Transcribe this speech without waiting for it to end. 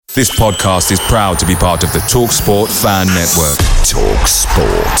This podcast is proud to be part of the TalkSport Fan Network.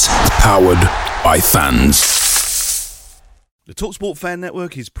 TalkSport. Powered by fans. The TalkSport Fan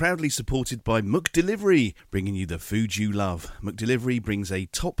Network is proudly supported by McDelivery, bringing you the food you love. McDelivery brings a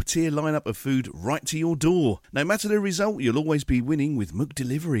top-tier lineup of food right to your door. No matter the result, you'll always be winning with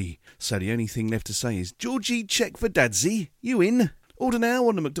McDelivery. So the only thing left to say is, Georgie, check for Dadsy. You in? Order now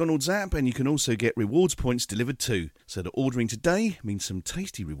on the McDonald's app, and you can also get rewards points delivered too. So that ordering today means some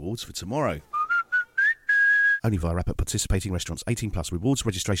tasty rewards for tomorrow. Only via app at participating restaurants. 18 plus. Rewards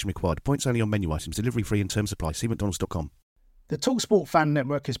registration required. Points only on menu items. Delivery free and terms apply. See mcdonalds.com. The TalkSport Fan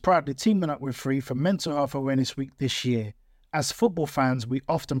Network is proudly teaming up with Free for Mental Health Awareness Week this year. As football fans, we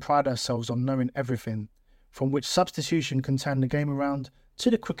often pride ourselves on knowing everything, from which substitution can turn the game around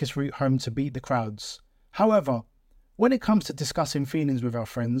to the quickest route home to beat the crowds. However, when it comes to discussing feelings with our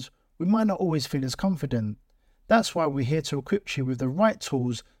friends, we might not always feel as confident. That's why we're here to equip you with the right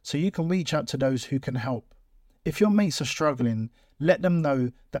tools so you can reach out to those who can help. If your mates are struggling, let them know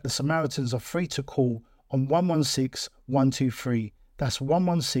that the Samaritans are free to call on 116 123. That's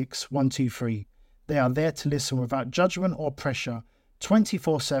 116 123. They are there to listen without judgment or pressure,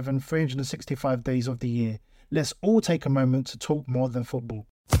 24/7, 365 days of the year. Let's all take a moment to talk more than football.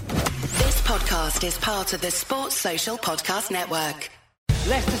 This podcast is part of the Sports Social Podcast Network.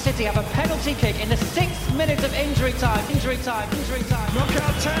 Leicester City have a penalty kick in the 6th minute of injury time.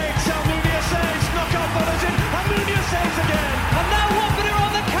 Knockout takes, Almunia saves, knockout follows in, Almunia saves again. And now Watford are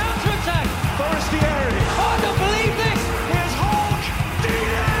on the counter-attack. Forestieri. Oh, I don't believe this. Here's Hulk.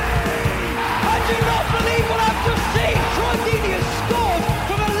 Deeney. I do not believe what I've just seen. Troy Deeney has scored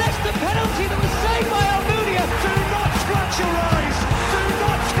from a Leicester penalty that was saved by Almunia. Do not scratch your eyes. Do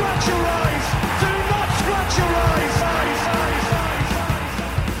not scratch your eyes. Do not scratch your eyes.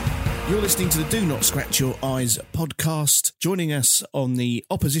 You're listening to the Do Not Scratch Your Eyes podcast. Joining us on the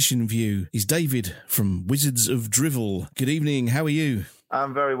opposition view is David from Wizards of Drivel. Good evening, how are you?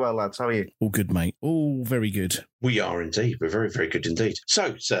 I'm very well, lads. How are you? All good, mate. All very good. We are indeed. We're very, very good indeed.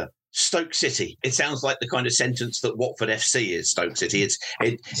 So, sir, Stoke City. It sounds like the kind of sentence that Watford FC is, Stoke City.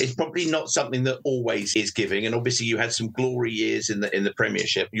 It's probably not something that always is giving. And obviously you had some glory years in the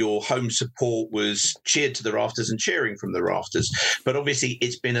Premiership. Your home support was cheered to the rafters and cheering from the rafters. But obviously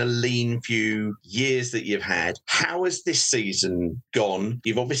it's been a lean few years that you've had. How has this season gone?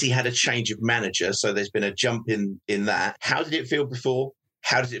 You've obviously had a change of manager, so there's been a jump in that. How did it feel before?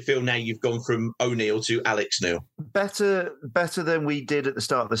 How does it feel now you've gone from O'Neill to Alex Neil? Better than we did at the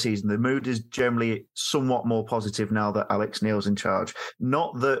start of the season. The mood is generally somewhat more positive now that Alex Neil's in charge.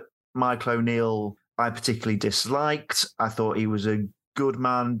 Not that Michael O'Neill I particularly disliked. I thought he was a good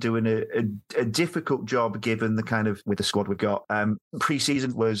man doing a difficult job given the kind of with the squad we got.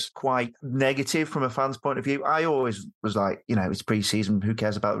 Pre-season was quite negative from a fan's point of view. I always was like, it's pre-season, who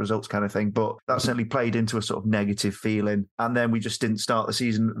cares about the results kind of thing. But that certainly played into a sort of negative feeling. And then we just didn't start the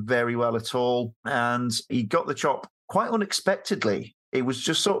season very well at all. And he got the chop quite unexpectedly. It was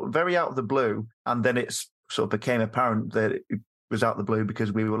just sort of very out of the blue. And then it sort of became apparent that it was out of the blue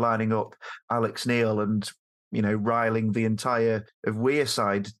because we were lining up Alex Neil and riling the entire of Weir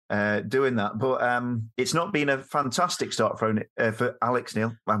side doing that. But it's not been a fantastic start for Alex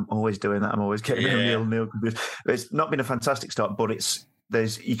Neil. I'm always doing that. I'm always getting Neil confused. It's not been a fantastic start, but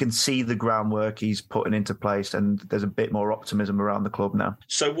you can see the groundwork he's putting into place, and there's a bit more optimism around the club now.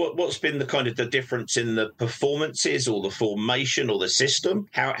 So what's been the kind of the difference in the performances or the formation or the system?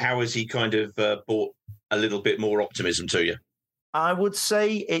 How has he kind of brought a little bit more optimism to you? I would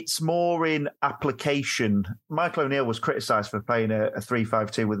say it's more in application. Michael O'Neill was criticised for playing a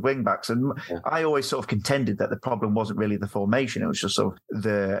 3-5-2 with wing-backs, and I always sort of contended that the problem wasn't really the formation, it was just sort of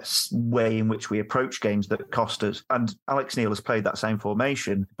the way in which we approach games that cost us. And Alex Neil has played that same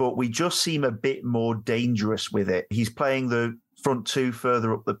formation, but we just seem a bit more dangerous with it. He's playing the front two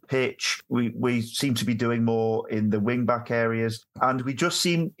further up the pitch. We seem to be doing more in the wing-back areas, and it just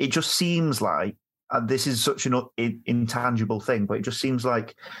seems like, and this is such an intangible thing, but it just seems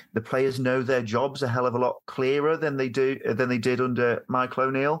like the players know their jobs a hell of a lot clearer than they did under Michael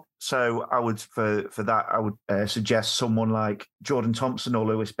O'Neill. So I would, for that, I would suggest someone like Jordan Thompson or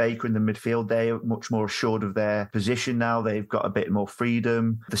Lewis Baker in the midfield. They are much more assured of their position now. They've got a bit more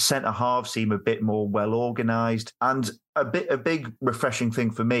freedom. The centre halves seem a bit more well organised. And a big refreshing thing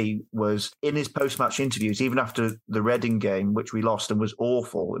for me was in his post-match interviews, even after the Reading game, which we lost and was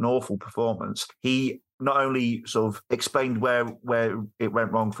an awful performance, he not only sort of explained where it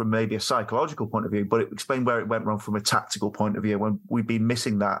went wrong from maybe a psychological point of view, but it explained where it went wrong from a tactical point of view. When we've been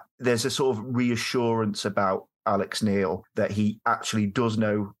missing that, there's a sort of reassurance about Alex Neil that he actually does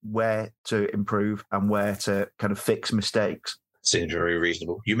know where to improve and where to kind of fix mistakes. Seems very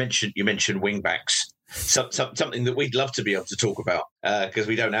reasonable. You mentioned wing backs. Something that we'd love to be able to talk about because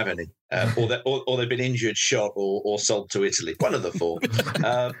we don't have any, or they've been injured, shot, or sold to Italy. One of the four.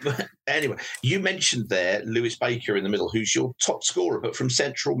 But anyway, you mentioned there Lewis Baker in the middle, who's your top scorer, but from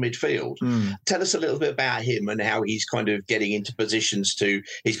central midfield. Tell us a little bit about him and how he's kind of getting into positions to.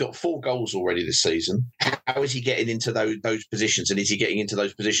 He's got 4 goals already this season. How is he getting into those positions, and is he getting into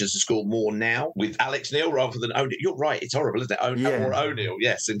those positions to score more now with Alex Neil rather than O'Neill? You're right, it's horrible, isn't it? Or O'Neill,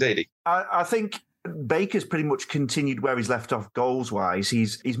 yes, indeed. I think Baker's pretty much continued where he's left off goals-wise.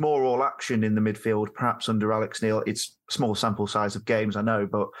 He's more all-action in the midfield, perhaps under Alex Neil. It's small sample size of games, I know,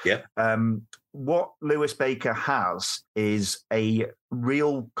 but what Lewis Baker has is a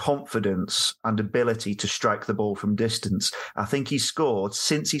real confidence and ability to strike the ball from distance. I think he scored,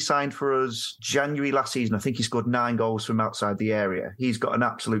 since he signed for us January last season, I think he scored 9 goals from outside the area. He's got an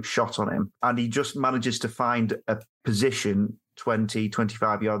absolute shot on him, and he just manages to find a position 20,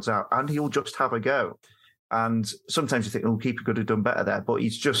 25 yards out, and he'll just have a go. And sometimes you think, oh, keeper could have done better there, but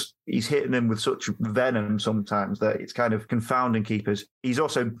he's hitting them with such venom sometimes that it's kind of confounding keepers. He's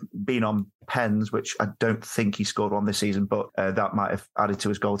also been on pens, which I don't think he scored one this season, but that might have added to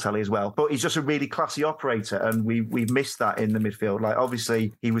his goal tally as well. But he's just a really classy operator, and we've missed that in the midfield. Like,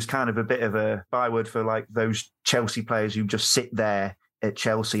 obviously, he was kind of a bit of a byword for like those Chelsea players who just sit there at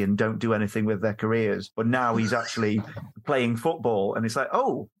Chelsea and don't do anything with their careers. But now he's actually playing football, and it's like,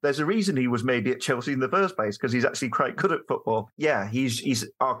 oh, there's a reason he was maybe at Chelsea in the first place, because he's actually quite good at football. Yeah, he's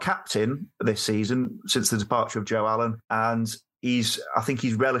our captain this season since the departure of Joe Allen, and I think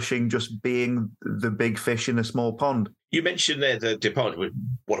he's relishing just being the big fish in a small pond. You mentioned there the departure.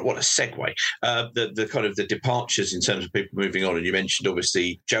 What a segue! The kind of the departures in terms of people moving on, and you mentioned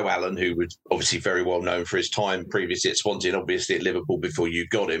obviously Joe Allen, who was obviously very well known for his time previously at Swansea and obviously at Liverpool before you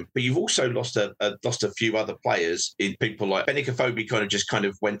got him. But you've also lost a few other players. In people like Benicofobie kind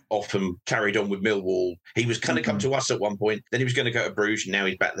of went off and carried on with Millwall. He was kind of come to us at one point. Then he was going to go to Bruges, and now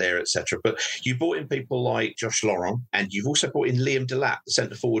he's back there, etc. But you brought in people like Josh Laurent, and you've also brought in Liam Delap, the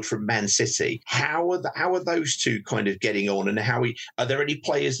centre forward from Man City. How are those two kind of getting on, and are there any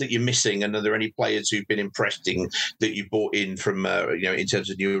players that you're missing, and are there any players who've been impressing that you brought in from in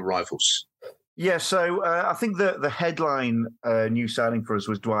terms of new arrivals? Yeah, so I think the headline new signing for us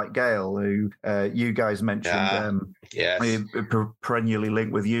was Dwight Gale, who you guys mentioned. Yes. Perennially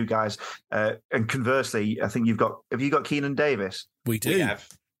linked with you guys, and conversely, I think have you got Keenan Davis? We do. We have.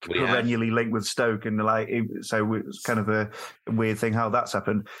 Perennially linked with Stoke, and so it's kind of a weird thing how that's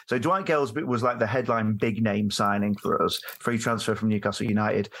happened. So Dwight Gale was like the headline big name signing for us, free transfer from Newcastle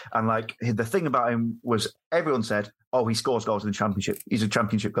United, and like the thing about him was everyone said, oh, he scores goals in the Championship. He's a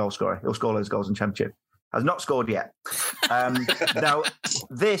Championship goal scorer. He'll score those goals in the Championship. Has not scored yet. Now,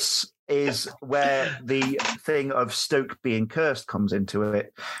 this is where the thing of Stoke being cursed comes into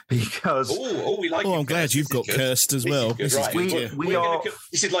it, because we like. I'm glad you've got cursed as well. This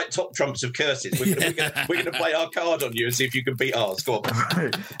is like top trumps of curses. We're going to play our card on you and see if you can beat ours. Go on.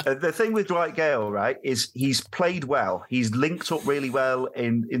 The thing with Dwight Gale, right, is he's played well. He's linked up really well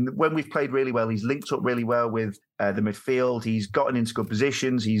when we've played really well. He's linked up really well with the midfield. He's gotten into good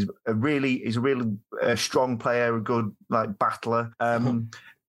positions. He's a really strong player, a good battler.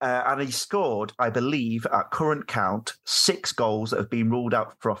 And he scored, I believe, at current count, 6 goals that have been ruled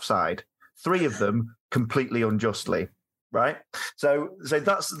out for offside. 3 of them completely unjustly. Right, so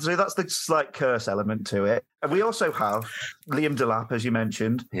that's the slight curse element to it. And we also have Liam Delap, as you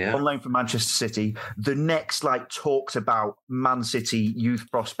mentioned, on loan from Manchester City. The next talked about Man City youth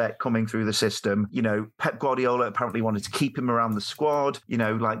prospect coming through the system. Pep Guardiola apparently wanted to keep him around the squad.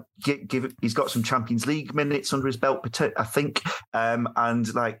 He's got some Champions League minutes under his belt, I think.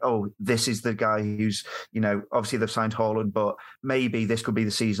 This is the guy who's obviously they've signed Haaland, but maybe this could be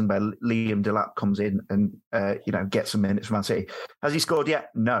the season where Liam Delap comes in and gets some minutes from Man City. Has he scored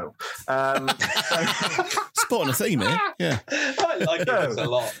yet? No. Spot on a theme here. Yeah. I like it a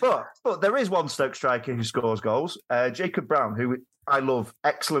lot. But there is one Stoke striker who scores goals, Jacob Brown, who I love.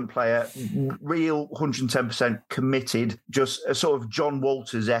 Excellent player, real 110% committed, just a sort of John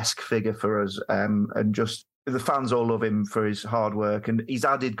Walters-esque figure for us, and just the fans all love him for his hard work, and he's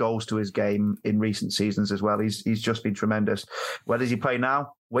added goals to his game in recent seasons as well. He's just been tremendous. Where does he play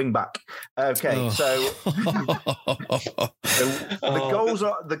now? Wing back. Okay, so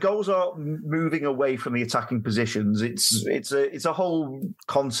the goals are moving away from the attacking positions. It's a whole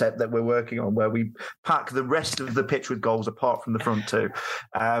concept that we're working on where we pack the rest of the pitch with goals apart from the front two.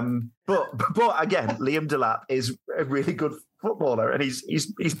 But again, Liam Delap is a really good footballer, and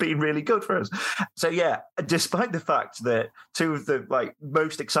he's been really good for us. So yeah, despite the fact that two of the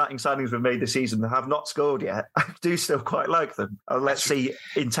most exciting signings we've made this season have not scored yet, I do still quite like them. Let's see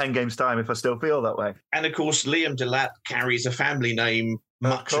in 10 games' time if I still feel that way. And of course, Liam Delap carries a family name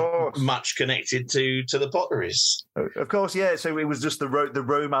much connected to the Potteries. Of course, yeah. So it was just the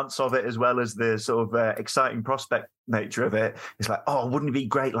romance of it, as well as the sort of exciting prospect nature of it. It's like, oh, wouldn't it be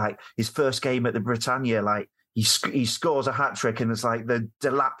great? Like his first game at the Britannia, like he scores a hat trick, and it's like the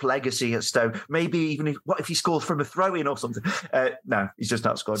Delap legacy at Stoke. Maybe even what if he scores from a throw in or something? No, he's just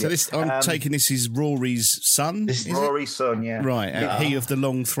not scored yet. So I'm taking this is Rory's son. This is Rory's son, yeah. Right, he of the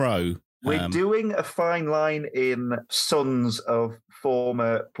long throw. We're doing a fine line in sons of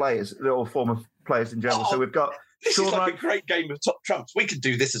former players or former players in general. So we've got. This is like a great game of top trumps. We could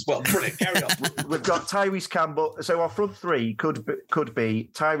do this as well. Brilliant. Carry on. We've got Tyrese Campbell. So our front three could be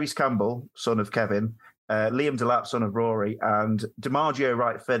Tyrese Campbell, son of Kevin, Liam Delap, son of Rory, and DiMaggio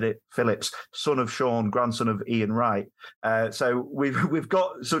Wright Phillips, son of Sean, grandson of Ian Wright. So we've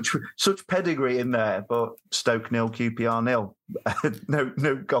got such pedigree in there, but Stoke 0, QPR 0.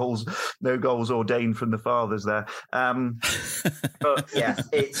 No goals ordained from the fathers there. But yeah,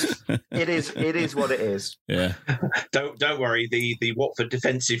 it is what it is. Yeah. Don't worry. The Watford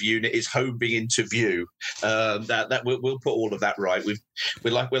defensive unit is homing into view. That we'll put all of that right.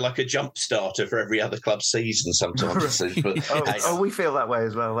 We're like a jump starter for every other club season sometimes. But, we feel that way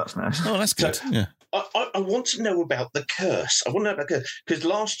as well. That's nice. Oh, that's good. Yeah. I want to know about the curse. I want to know about the curse because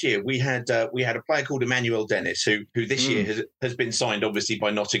last year we had a player called Emmanuel Dennis who this year has been signed obviously by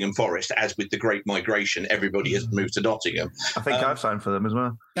Nottingham Forest. As with the Great Migration, everybody has moved to Nottingham. I think I've signed for them as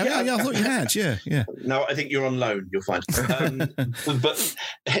well. Yeah, I thought you had. Yeah. No, I think you're on loan. You'll find. But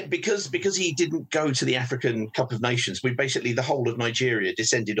because he didn't go to the African Cup of Nations, we basically the whole of Nigeria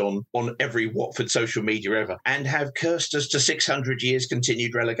descended on every Watford social media ever and have cursed us to 600 years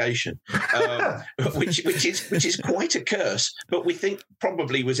continued relegation. Which is quite a curse, but we think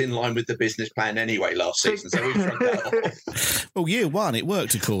probably was in line with the business plan anyway last season. So we shrugged that off. Well, year one it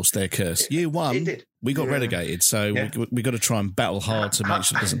worked, of course. Their curse. Year one, it did. We got relegated, so we got to try and battle hard to make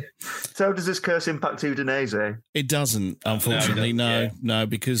sure it doesn't. So does this curse impact Udinese? It doesn't, unfortunately. No,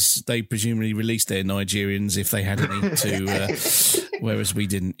 because they presumably released their Nigerians if they had any to, whereas we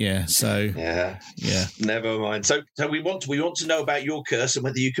didn't. Yeah, so yeah. Never mind. So we want to know about your curse and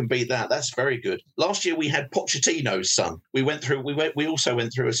whether you can beat that. That's very good. Last year we had Pochettino's son. We also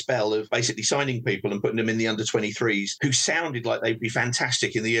went through a spell of basically signing people and putting them in the under-23s who sounded like they'd be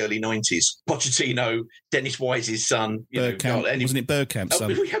fantastic in the early 90s. Pochettino, Dennis Wise's son. Bergkamp, wasn't it Bergkamp's son?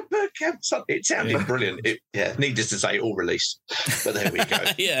 We had Bergkamp's son. It sounded brilliant. Needless to say, all released. But there we go.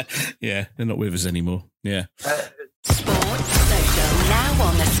 Yeah. They're not with us anymore. Yeah. Sports Social, now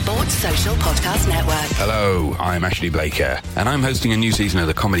on the Sports Social Podcast Network. Hello, I'm Ashley Blaker, and I'm hosting a new season of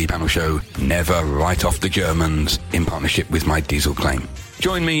the comedy panel show Never Write Off the Germans in partnership with My Diesel Claim.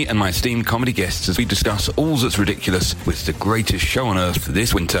 Join me and my esteemed comedy guests as we discuss all that's ridiculous with the greatest show on earth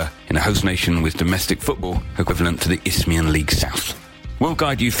this winter in a host nation with domestic football equivalent to the Isthmian League South. We'll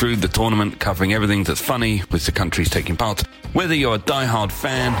guide you through the tournament, covering everything that's funny with the countries taking part, whether you're a die-hard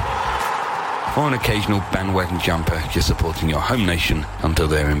fan or an occasional bandwagon jumper just supporting your home nation until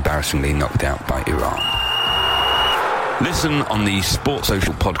they're embarrassingly knocked out by Iran. Listen on the Sports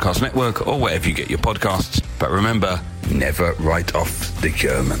Social Podcast Network or wherever you get your podcasts. But remember, never write off the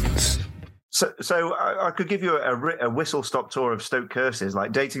Germans. So I could give you a whistle-stop tour of Stoke curses,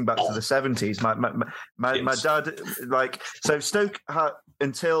 like dating back to the 70s. My dad, so Stoke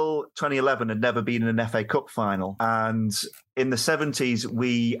until 2011 had never been in an FA Cup final, and in the 70s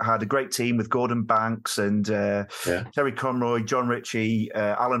we had a great team with Gordon Banks and Terry Conroy, John Ritchie,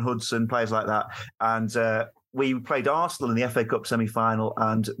 Alan Hudson, players like that, and we played Arsenal in the FA Cup semi-final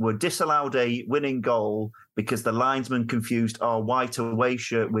and were disallowed a winning goal because the linesman confused our white away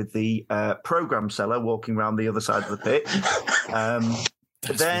shirt with the programme seller walking around the other side of the pitch.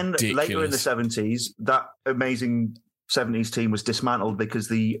 Then ridiculous. Later in the 70s, that amazing 70s team was dismantled because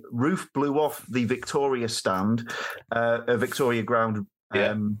the roof blew off the Victoria stand, Victoria Ground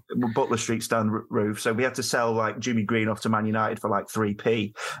Butler Street stand roof. So we had to sell Jimmy Green off to Man United for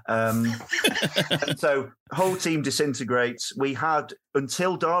 3p. And so whole team disintegrates. We had,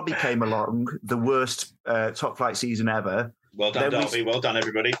 until Derby came along, the worst top flight season ever. Well done, Derby. Well done,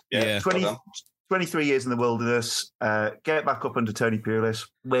 everybody. Yeah. 23 years in the wilderness, get back up under Tony Pulis.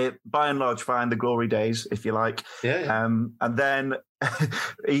 We're by and large fine, the glory days, if you like. Yeah. And then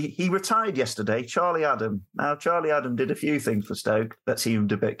he retired yesterday, Charlie Adam. Now, Charlie Adam did a few things for Stoke that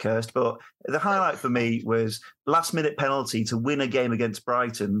seemed a bit cursed, but the highlight for me was last-minute penalty to win a game against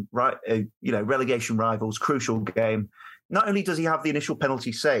Brighton, right? Relegation rivals, crucial game. Not only does he have the initial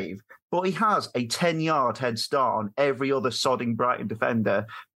penalty save, but he has a 10-yard head start on every other sodding Brighton defender,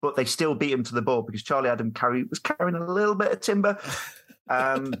 but they still beat him to the ball because Charlie Adam was carrying a little bit of timber.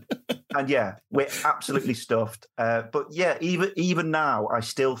 And yeah, we're absolutely stuffed. But yeah, even now, I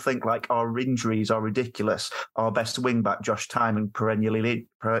still think like our injuries are ridiculous. Our best wing back, Josh Tynan, perennially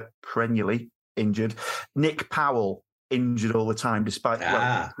injured. Nick Powell, injured all the time, despite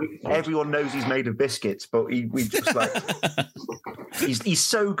everyone knows he's made of biscuits, but we just like he's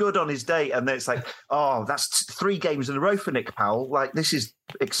so good on his day, and then it's like, oh, that's 3 games in a row for Nick Powell. Like, this is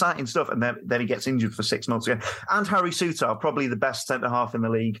exciting stuff, and then he gets injured for 6 months again. And Harry Souttar, probably the best centre half in the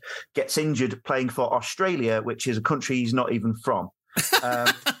league, gets injured playing for Australia, which is a country he's not even from.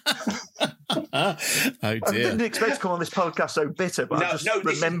 Oh dear! I didn't expect to come on this podcast so bitter, but I'm just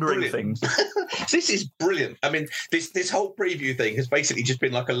remembering things. This is brilliant. I mean, this whole preview thing has basically just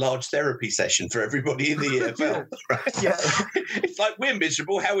been like a large therapy session for everybody in the EFL. Right? Yeah, it's like, we're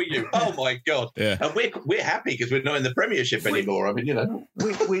miserable. How are you? Oh my god! Yeah. And we're happy because we're not in the Premiership anymore. I mean,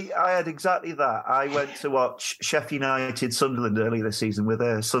 I had exactly that. I went to watch Sheffield United Sunderland earlier this season with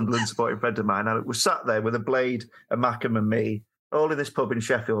a Sunderland supporting friend of mine, and it was sat there with a Blade, a Mackham, and me, all in this pub in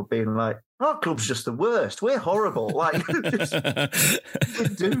Sheffield, being like, our club's just the worst. We're horrible. Like, we're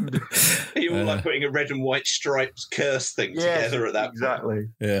doomed. You're all like putting a red and white stripes curse thing together at that exactly. point.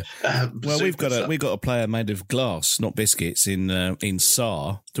 Yeah. Well, we've got a player made of glass, not biscuits, in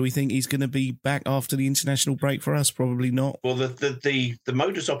Sarr. Do we think he's going to be back after the international break for us? Probably not. Well, the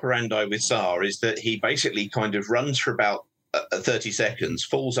modus operandi with Sarr is that he basically kind of runs for about 30 seconds,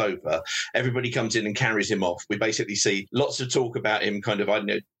 falls over, everybody comes in and carries him off. We basically see lots of talk about him kind of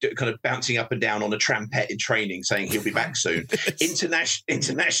bouncing up and down on a trampette in training, saying he'll be back soon.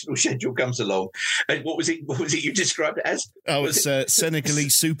 International schedule comes along. And what was it you described it as? Oh, it's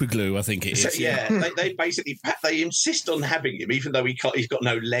Senegalese super glue, I think it is. So, yeah, they basically they insist on having him, even though he's got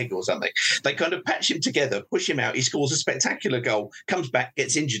no leg or something. They kind of patch him together, push him out. He scores a spectacular goal, comes back,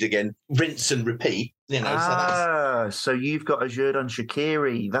 gets injured again, rinse and repeat. So you've got a Xherdan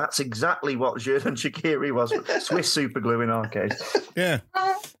Shaqiri. That's exactly what Xherdan Shaqiri was. Swiss superglue in our case. Yeah.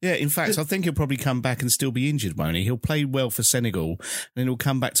 Yeah, in fact, I think he'll probably come back and still be injured, won't he? He'll play well for Senegal, and then he'll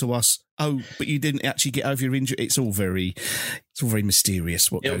come back to us. Oh, but you didn't actually get over your injury. It's all very mysterious.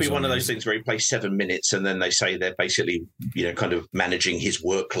 It'll be one of those things where he plays 7 minutes, and then they say they're basically, kind of managing his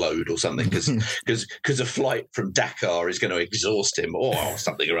workload or something because a flight from Dakar is going to exhaust him or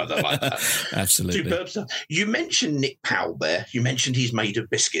something or other like that. Absolutely. Superb stuff. You mentioned Nick Powell there. You mentioned he's made of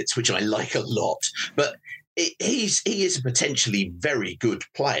biscuits, which I like a lot, but he is a potentially very good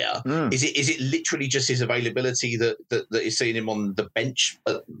player. Is it literally just his availability that is seeing him on the bench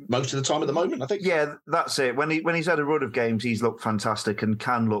most of the time at the moment, I think? Yeah, that's it. When he's had a run of games, he's looked fantastic and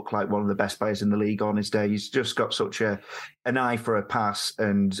can look like one of the best players in the league on his day. He's just got such an eye for a pass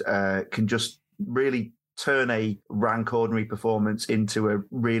and can just really turn a rank ordinary performance into a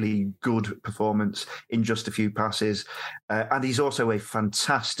really good performance in just a few passes. And he's also a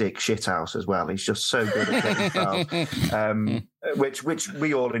fantastic shithouse as well. He's just so good at taking fouls, which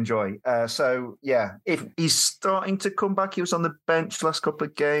we all enjoy. So, yeah, if he's starting to come back, he was on the bench last couple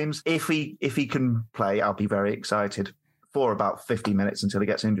of games. If he can play, I'll be very excited for about 50 minutes until he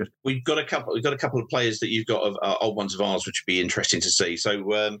gets injured. We've got a couple of players that you've got of old ones of ours, which would be interesting to see.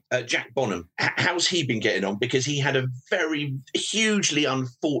 So Jack Bonham, how's he been getting on? Because he had a very hugely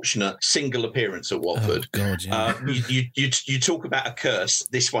unfortunate single appearance at Watford. Oh, God, yeah. You talk about a curse.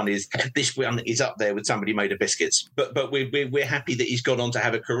 This one is up there with somebody made of biscuits. But we're happy that he's gone on to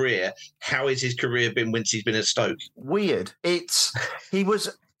have a career. How has his career been once he's been at Stoke? Weird. He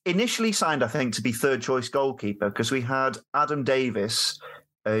was initially signed, I think, to be third choice goalkeeper because we had Adam Davis,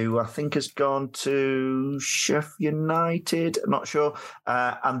 who I think has gone to Sheffield United, I'm not sure,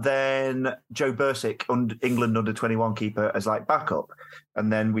 and then Joe Bursick, England under-21 keeper, as like backup. And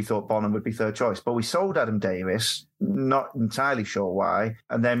then we thought Bonham would be third choice. But we sold Adam Davis, not entirely sure why,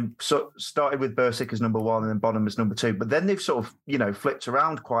 and then started with Bursick as number 1 and then Bonham as number 2. But then they've sort of, flipped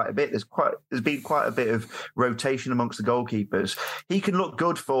around quite a bit. There's been quite a bit of rotation amongst the goalkeepers. He can look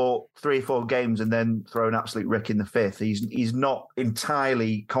good for 3 or 4 games and then throw an absolute rick in the 5th. He's not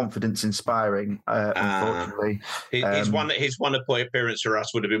entirely confidence-inspiring, unfortunately. His one appearance for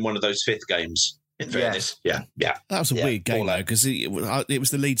us would have been one of those 5th games. In fairness, yeah. That was a weird game though, because it was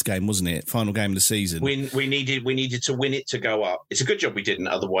the Leeds game, wasn't it? Final game of the season. We needed to win it to go up. It's a good job we didn't,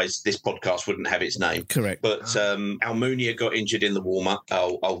 otherwise this podcast wouldn't have its name. Correct. But Almunia got injured in the warm-up.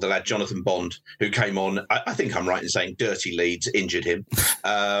 The lad Jonathan Bond, who came on, I think I'm right in saying Dirty Leeds injured him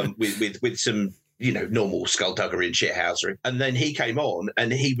with some normal skullduggery and shithousery. And then he came on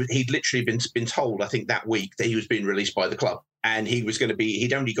and he'd literally been told, I think that week, that he was being released by the club. And he was going to be,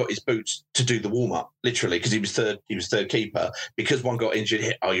 he'd only got his boots to do the warm-up, literally, because he was third keeper. Because one got injured,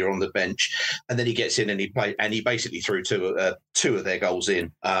 you're on the bench. And then he gets in and he played, and he basically threw two of their goals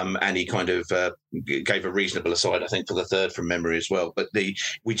in. And he kind of gave a reasonable aside, I think, for the third from memory as well. But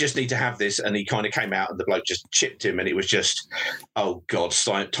we just need to have this. And he kind of came out and the bloke just chipped him. And it was just, oh God,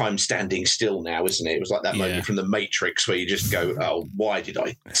 time standing still now, isn't it? It was like that moment from The Matrix where you just go, oh, why did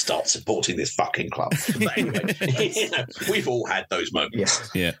I start supporting this fucking club? But anyway, we've all had those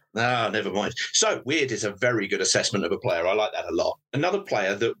moments. Yeah. Never mind. So Weird is a very good assessment of a player. I like that a lot. Another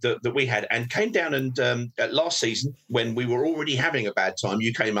player that we had and came down and last season when we were already having a bad time,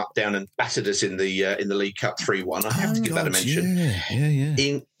 you came up down and battered us in the League Cup 3-1. I have to give that a mention.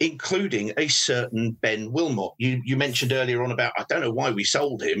 Yeah. Including a certain Ben Wilmot. You mentioned earlier on about, I don't know why we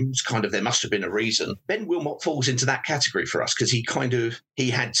sold him. It's kind of, there must have been a reason. Ben Wilmot falls into that category for us because he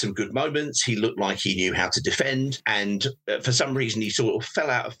had some good moments. He looked like he knew how to defend, and for some reason he sort of fell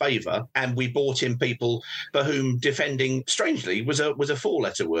out of favour, and we bought in people for whom defending, strangely, was a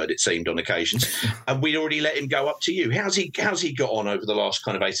four-letter word, it seemed, on occasions. And we'd already let him go up to you. How's he got on over the last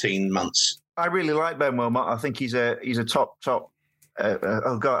kind of 18 months? I really like Ben Wilmot. I think he's a top. I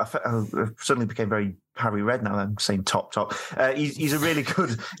suddenly became very Harry Red now. I'm saying top. He's a really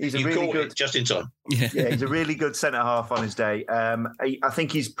good. He's a really good. Just in time. Yeah, he's a really good centre half on his day. I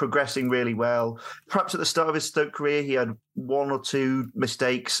think he's progressing really well. Perhaps at the start of his Stoke career, he had one or two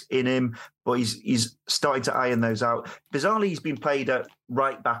mistakes in him, but he's starting to iron those out. Bizarrely, he's been played at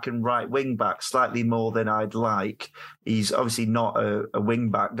right back and right wing back slightly more than I'd like. He's obviously not a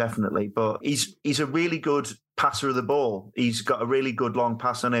wing back, definitely, but he's a really good passer of the ball. He's got a really good long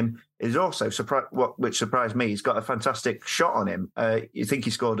pass on him. He's also, which surprised me, he's got a fantastic shot on him. You think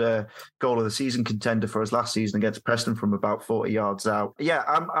he scored a goal of the season contender for us last season against Preston from about 40 yards out. Yeah,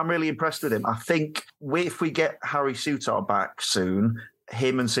 I'm really impressed with him. I think if we get Harry Souttar back soon,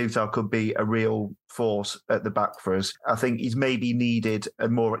 him and Souttar could be a real force at the back for us. I think he's maybe needed a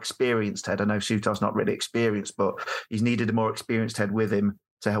more experienced head. I know Souttar's not really experienced, but he's needed a more experienced head with him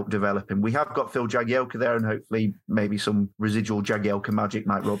to help develop him. We have got Phil Jagielka there, and hopefully maybe some residual Jagielka magic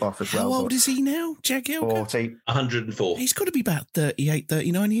might rub off as well. How old is he now, Jagielka? 40. 104. He's got to be about 38,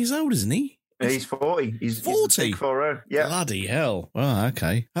 39 years old, isn't he? He's 40. He's 40? Yeah. Bloody hell. Oh,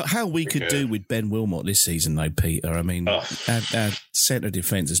 okay. How we could do with Ben Wilmot this season, though, Peter? I mean, our centre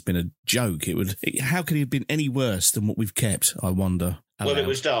defence has been a joke. How could he have been any worse than what we've kept, I wonder? Well, it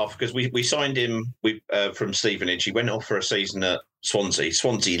was daft because we signed him from Stevenage. He went off for a season at Swansea.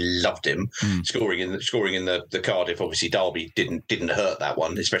 Swansea loved him, scoring in the Cardiff. Obviously, Derby didn't hurt that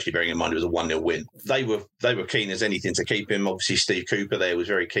one, especially bearing in mind it was a 1-0 win. They were keen as anything to keep him. Obviously, Steve Cooper there was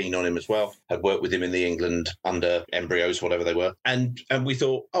very keen on him as well. Had worked with him in the England under embryos, whatever they were, and we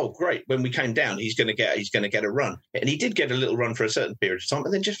thought, oh great, when we came down, he's going to get a run, and he did get a little run for a certain period of time,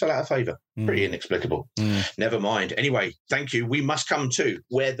 and then just fell out of favour. Pretty inexplicable. Never mind. Anyway, thank you. We must come to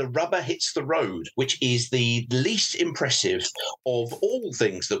where the rubber hits the road, which is the least impressive of all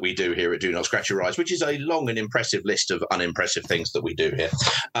things that we do here at Do Not Scratch Your Eyes, which is a long and impressive list of unimpressive things that we do here,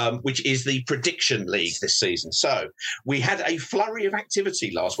 which is the Prediction League this season. So we had a flurry of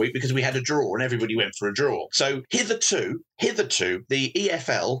activity last week because we had a draw and everybody went for a draw. So hitherto, the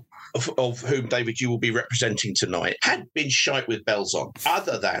EFL, of whom, David, you will be representing tonight, had been shite with bells on,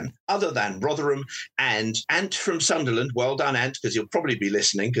 other than Rotherham and Ant from Sunderland. Well done, Ant, because he'll probably be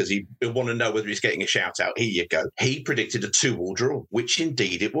listening because he'll want to know whether he's getting a shout-out. Here you go. He predicted a 2-2 draw, which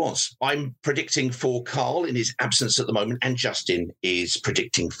indeed it was. I'm predicting for Carl in his absence at the moment, and Justin is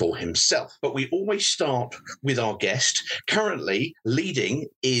predicting for himself. But we always start with our guest. Currently, leading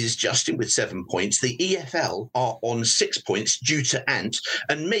is Justin with 7 points. The EFL are on 6 points due to Ant,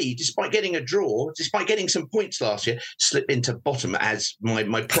 and me, despite getting a draw, despite getting some points last year, slip into bottom as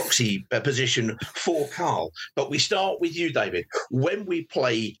my proxy position for Carl. But we start with you, David. When we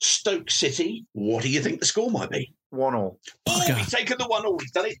play Stoke City, what do you think the score might be? 1-1. Oh, he's taken the 1-1.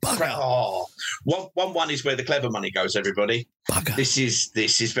 He's done it. Oh, 1-1 is where the clever money goes, everybody. Bugger. This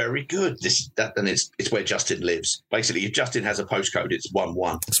is very good. And it's where Justin lives. Basically, if Justin has a postcode, it's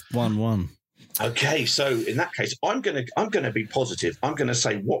 1-1. It's 1-1. Okay, so in that case, I'm gonna be positive. I'm gonna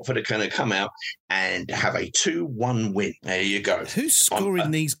say Watford are going to come out and have a 2-1 win. There you go. Who's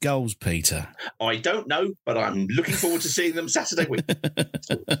scoring these goals, Peter? I don't know, but I'm looking forward to seeing them Saturday week.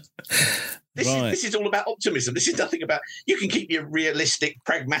 This is all about optimism. This is nothing about, you can keep your realistic,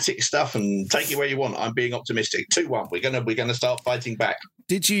 pragmatic stuff and take it where you want. I'm being optimistic. 2-1. We're gonna start fighting back.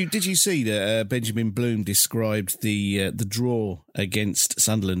 Did you see that Benjamin Bloom described the draw against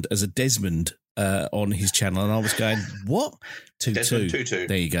Sunderland as a Desmond on his channel, and I was going, what? 2-2.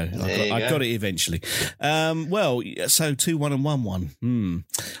 There you go. I got it eventually. Well, so 2-1 and 1-1.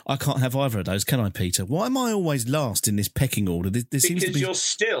 I can't have either of those, can I, Peter? Why am I always last in this pecking order? There seems to be... you're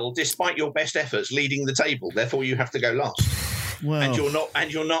still, despite your best efforts, leading the table. Therefore, you have to go last. Well, and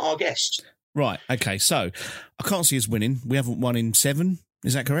you're not our guest. Right. Okay. So I can't see us winning. We haven't won in 7.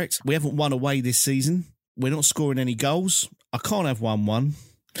 Is that correct? We haven't won away this season. We're not scoring any goals. I can't have 1-1.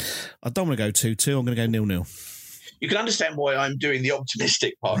 I don't want to go 2-2. I'm going to go 0-0. You can understand why I'm doing the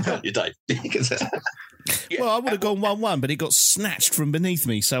optimistic part, can't you, Dave? Well, I would have gone 1-1, but it got snatched from beneath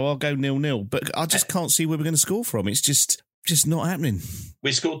me, so I'll go 0-0. But I just can't see where we're going to score from. It's just not happening.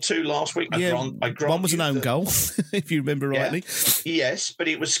 We scored 2 last week. One was an own goal, if you remember rightly. Yes, but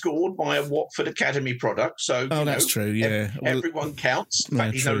it was scored by a Watford Academy product. So, that's true, yeah. Everyone counts. In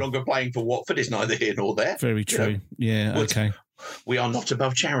fact, he's no longer playing for Watford. It's neither here nor there. Very true. Okay. We are not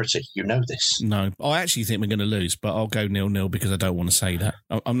above charity. You know this. No. I actually think we're going to lose, but I'll go 0-0 because I don't want to say that.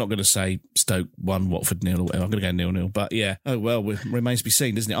 I'm not going to say Stoke 1, Watford 0 or whatever. I'm going to go 0-0. But yeah, it remains to be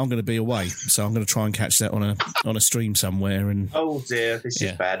seen, doesn't it? I'm going to be away, so I'm going to try and catch that on a stream somewhere. And oh dear, this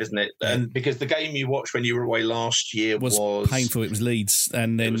is bad, isn't it? And because the game you watched when you were away last year was painful. It was Leeds,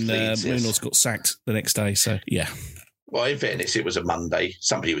 and then Munoz got sacked the next day. So yeah. Well, in fairness, it was a Monday.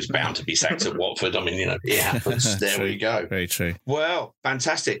 Somebody was bound to be sacked at Watford. I mean, it happens. There we go. Very true. Well,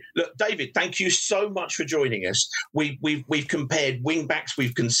 fantastic. Look, David, thank you so much for joining us. We've compared wing backs.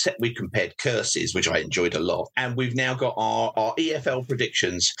 We've compared curses, which I enjoyed a lot, and we've now got our EFL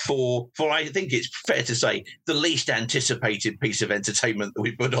predictions for I think it's fair to say the least anticipated piece of entertainment that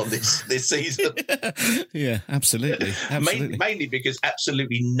we put on this season. Yeah, absolutely. Mainly because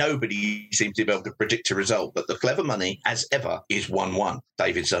absolutely nobody seems to be able to predict a result, but the clever money, as ever, is 1-1.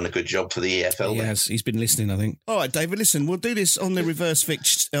 David's done a good job for the EFL. He has. He's been listening, I think. All right, David, listen, we'll do this on the reverse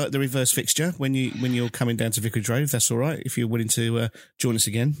fixture when you're coming down to Vicarage Road, if that's all right, if you're willing to join us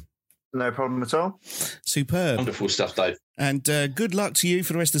again. No problem at all. Superb. Wonderful stuff, Dave. And good luck to you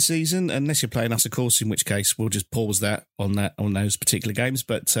for the rest of the season, unless you're playing us, of course, in which case we'll just pause that on those particular games.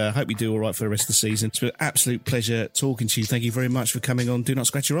 But I hope you do all right for the rest of the season. It's been an absolute pleasure talking to you. Thank you very much for coming on Do Not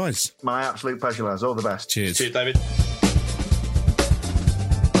Scratch Your Eyes. My absolute pleasure, lads. All the best. Cheers. Cheers, David.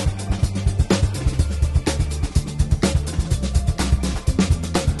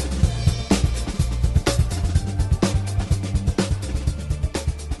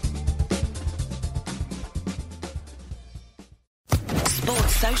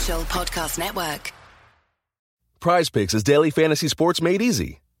 Social Podcast Network. PrizePicks is daily fantasy sports made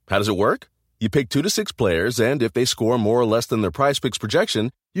easy. How does it work? You pick 2 to 6 players, and if they score more or less than their PrizePicks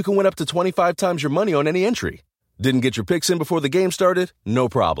projection, you can win up to 25 times your money on any entry. Didn't get your picks in before the game started? No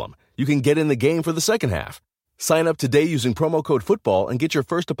problem. You can get in the game for the second half. Sign up today using promo code FOOTBALL and get your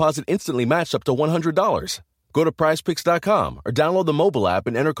first deposit instantly matched up to $100. Go to PrizePicks.com or download the mobile app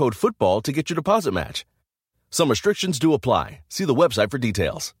and enter code FOOTBALL to get your deposit match. Some restrictions do apply. See the website for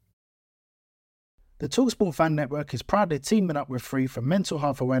details. The TalkSport Fan Network is proudly teaming up with Free for Mental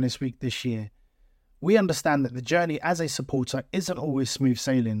Health Awareness Week this year. We understand that the journey as a supporter isn't always smooth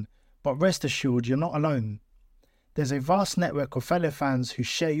sailing, but rest assured you're not alone. There's a vast network of fellow fans who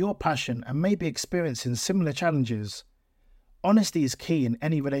share your passion and may be experiencing similar challenges. Honesty is key in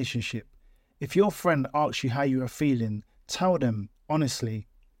any relationship. If your friend asks you how you are feeling, tell them honestly.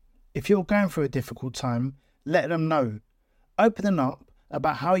 If you're going through a difficult time, let them know. Opening up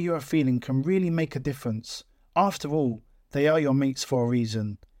about how you are feeling can really make a difference. After all, they are your mates for a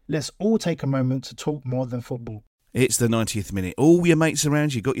reason. Let's all take a moment to talk more than football. It's the 90th minute. All your mates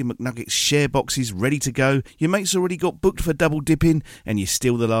around you got your McNuggets share boxes ready to go. Your mates already got booked for double dipping, and you're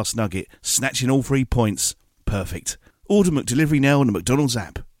still the last nugget, snatching all 3 points. Perfect. Order McDelivery now on the McDonald's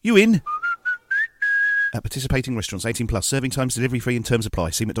app. You in? At participating restaurants, 18 plus, serving times, delivery free and terms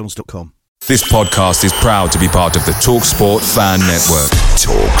apply. See mcdonalds.com. This podcast is proud to be part of the TalkSport Fan Network.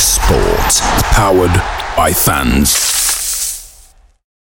 TalkSport. Powered by fans.